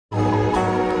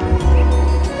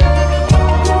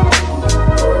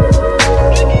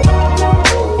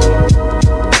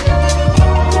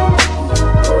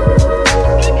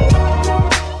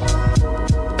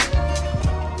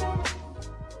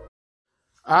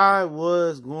I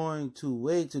was going to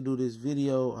wait to do this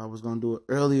video. I was going to do it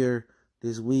earlier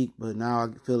this week, but now I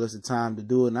feel it's the time to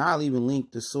do it. And I'll even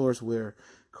link the source where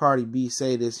Cardi B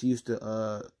say this used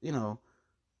to,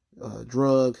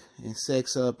 drug and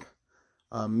sex up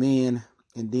men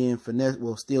and then finesse,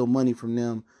 steal money from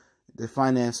them to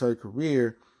finance her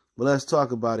career. But let's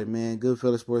talk about it, man.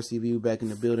 Goodfellas Sports TV, back in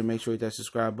the building. Make sure you hit that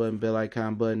subscribe button, bell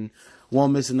icon button.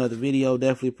 Won't miss another video.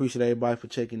 Definitely appreciate everybody for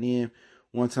checking in.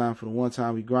 One time for the one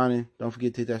time we grinding. Don't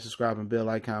forget to hit that subscribe and bell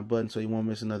icon button so you won't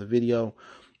miss another video.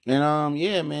 And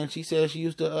yeah, man, she said she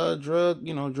used to drug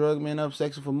men up,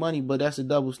 sexing for money, but that's a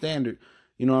double standard.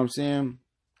 You know what I'm saying?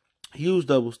 Huge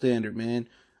double standard, man.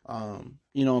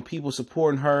 People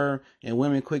supporting her and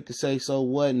women quick to say so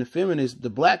what. And the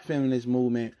black feminist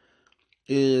movement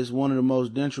is one of the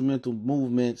most detrimental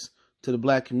movements to the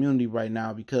black community right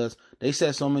now, because they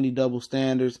set so many double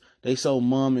standards. They so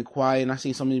mum and quiet, and I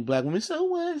see so many black women, so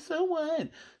what?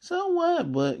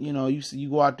 But you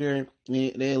go out there, and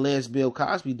they alleged Bill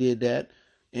Cosby did that,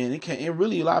 and it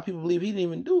really a lot of people believe he didn't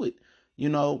even do it.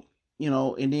 And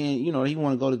then he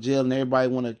want to go to jail, and everybody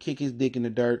want to kick his dick in the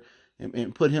dirt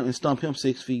and put him and stump him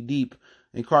 6 feet deep.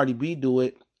 And Cardi B do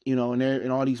it, and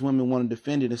all these women want to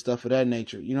defend it and stuff of that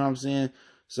nature. You know what I'm saying?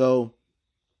 So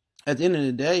at the end of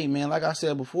the day, man, like I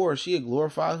said before, she a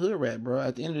glorified hood rat, bro.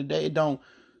 At the end of the day,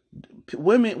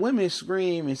 women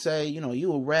scream and say,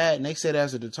 you a rat, and they say that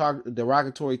as a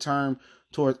derogatory term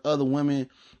towards other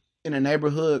women in the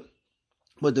neighborhood.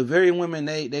 But the very women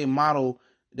they model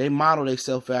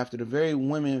themselves after, the very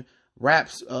women rap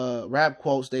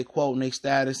quotes they quote in their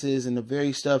statuses, and the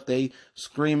very stuff they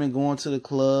screaming going to the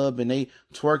club and they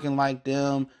twerking like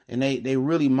them, and they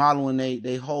really modeling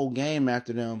they whole game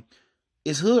after them.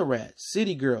 It's hood rats,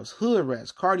 city girls, hood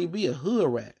rats. Cardi B a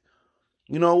hood rat.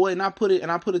 You know what? And I put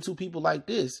it to people like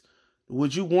this: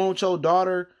 would you want your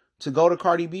daughter to go the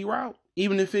Cardi B route,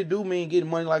 even if it do mean getting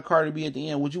money like Cardi B at the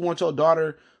end? Would you want your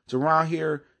daughter to around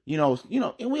here? And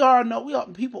we all know,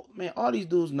 people, man, all these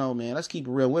dudes know, man. Let's keep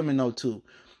it real. Women know too.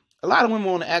 A lot of women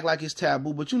want to act like it's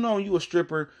taboo, but you a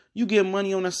stripper, you get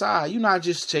money on the side. You're not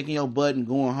just checking your butt and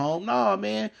going home. No,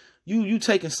 man. You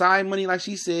taking side money, like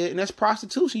she said, and that's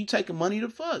prostitution. You taking money to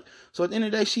fuck. So at the end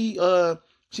of the day, she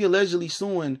allegedly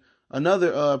suing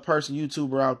another person,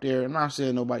 YouTuber out there. I'm not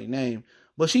saying nobody's name,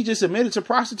 but she just admitted to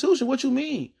prostitution. What you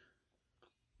mean?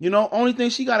 Only thing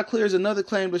she got to clear is another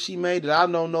claim that she made that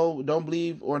I don't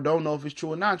believe or don't know if it's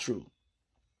true or not true.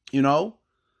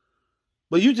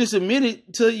 But you just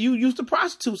admitted to you used to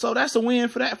prostitute, so that's a win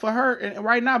for her. And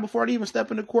right now, before they even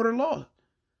step into court of law.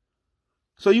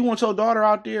 So you want your daughter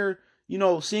out there,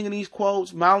 singing these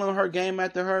quotes, modeling her game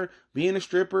after her, being a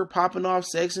stripper, popping off,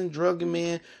 sexing, drugging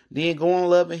men, then going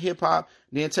love and hip hop,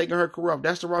 then taking her career off.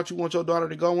 That's the route you want your daughter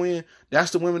to go in.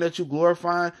 That's the women that you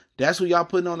glorifying. That's who y'all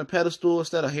putting on the pedestal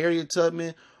instead of Harriet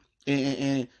Tubman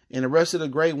and the rest of the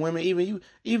great women.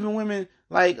 Even women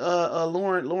like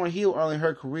Lauren Hill early in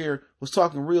her career was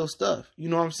talking real stuff. You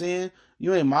know what I'm saying?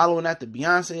 You ain't modeling after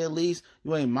Beyonce, at least.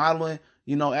 You ain't modeling,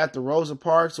 after Rosa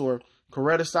Parks or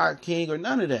Coretta Scott King or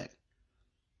none of that.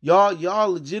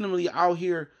 Y'all legitimately out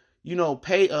here,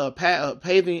 paving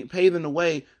the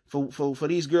way for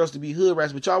these girls to be hood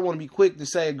rats. But y'all want to be quick to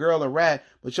say a girl a rat,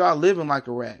 but y'all living like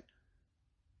a rat.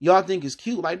 Y'all think it's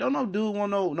cute. Like, don't no dude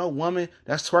want no woman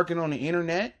that's twerking on the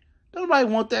internet. Don't nobody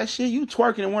want that shit. You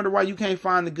twerking and wonder why you can't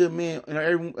find a good man, and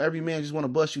every man just want to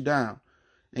bust you down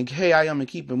and and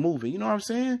keep it moving. You know what I'm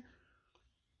saying?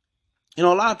 A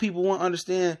lot of people won't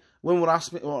understand a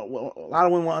lot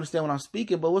of women won't understand when I'm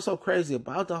speaking, but what's so crazy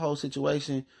about the whole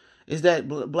situation is that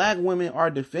black women are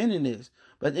defending this.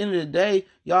 But at the end of the day,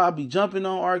 y'all be jumping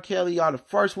on R. Kelly. Y'all the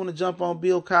first one to jump on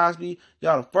Bill Cosby.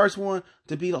 Y'all the first one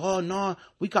to be like, oh no,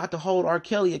 we got to hold R.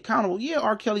 Kelly accountable. Yeah,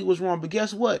 R. Kelly was wrong, but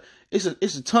guess what? It's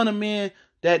a ton of men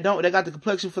that got the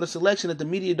complexion for the selection that the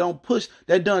media don't push,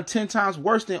 that done 10 times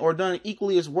worse than, or done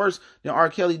equally as worse than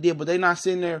R. Kelly did, but they not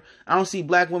sitting there. I don't see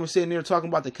black women sitting there talking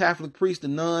about the Catholic priests, the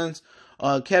nuns,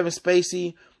 Kevin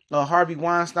Spacey, Harvey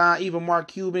Weinstein, even Mark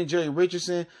Cuban, Jerry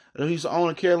Richardson, who used to own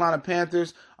the Carolina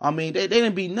Panthers. I mean, they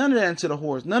didn't beat none of that into the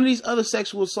horse. None of these other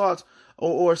sexual assaults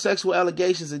or sexual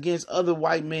allegations against other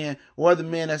white men or other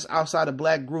men that's outside the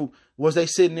black group was they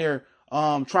sitting there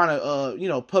trying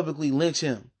to publicly lynch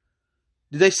him.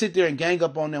 Did they sit there and gang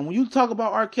up on them? When you talk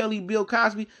about R. Kelly, Bill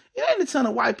Cosby, it ain't a ton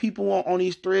of white people on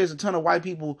these threads, a ton of white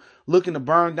people looking to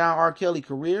burn down R. Kelly's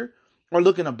career or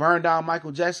looking to burn down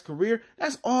Michael Jackson's career.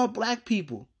 That's all black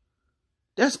people.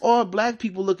 That's all black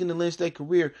people looking to lynch their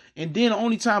career. And then the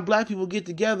only time black people get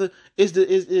together is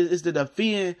to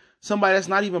defend somebody that's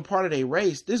not even part of their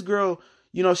race. This girl,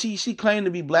 she claimed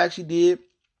to be black. She did.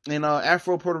 and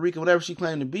Afro Puerto Rican, whatever she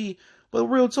claimed to be. But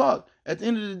real talk, at the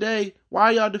end of the day,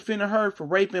 why y'all defending her for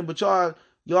raping, but y'all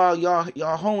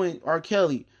hoeing R.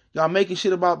 Kelly? Y'all making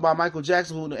shit about Michael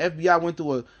Jackson, who the FBI went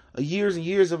through a years and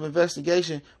years of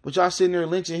investigation, but y'all sitting there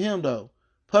lynching him though,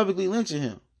 publicly lynching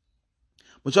him.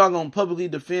 But y'all gonna publicly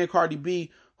defend Cardi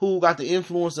B, who got the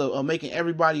influence of making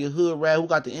everybody a hood rat, who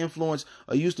got the influence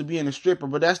of used to being a stripper.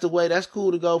 But that's the way, that's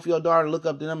cool to go for your daughter to look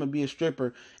up to them and be a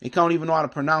stripper and can't even know how to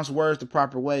pronounce words the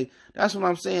proper way. That's what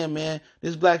I'm saying, man.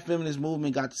 This black feminist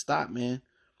movement got to stop, man.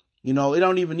 You know, it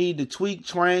don't even need to tweak,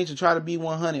 change, and try to be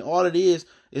 100. All it is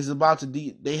about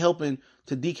they helping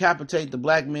to decapitate the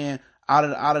black man out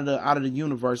of the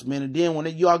universe, man. And then when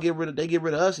they get rid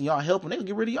of us and y'all helping, they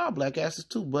get rid of y'all black asses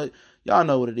too. But y'all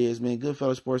know what it is, man.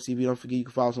 Goodfellas Sports TV. Don't forget you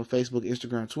can follow us on Facebook,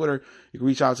 Instagram, Twitter. You can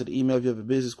reach out to the email if you have a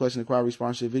business question, inquiry,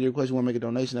 response to a video question, you want to make a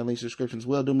donation. That link's in the description as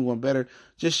well. Do me one better.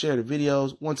 Just share the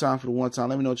videos one time for the one time.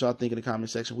 Let me know what y'all think in the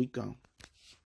comment section. We gone.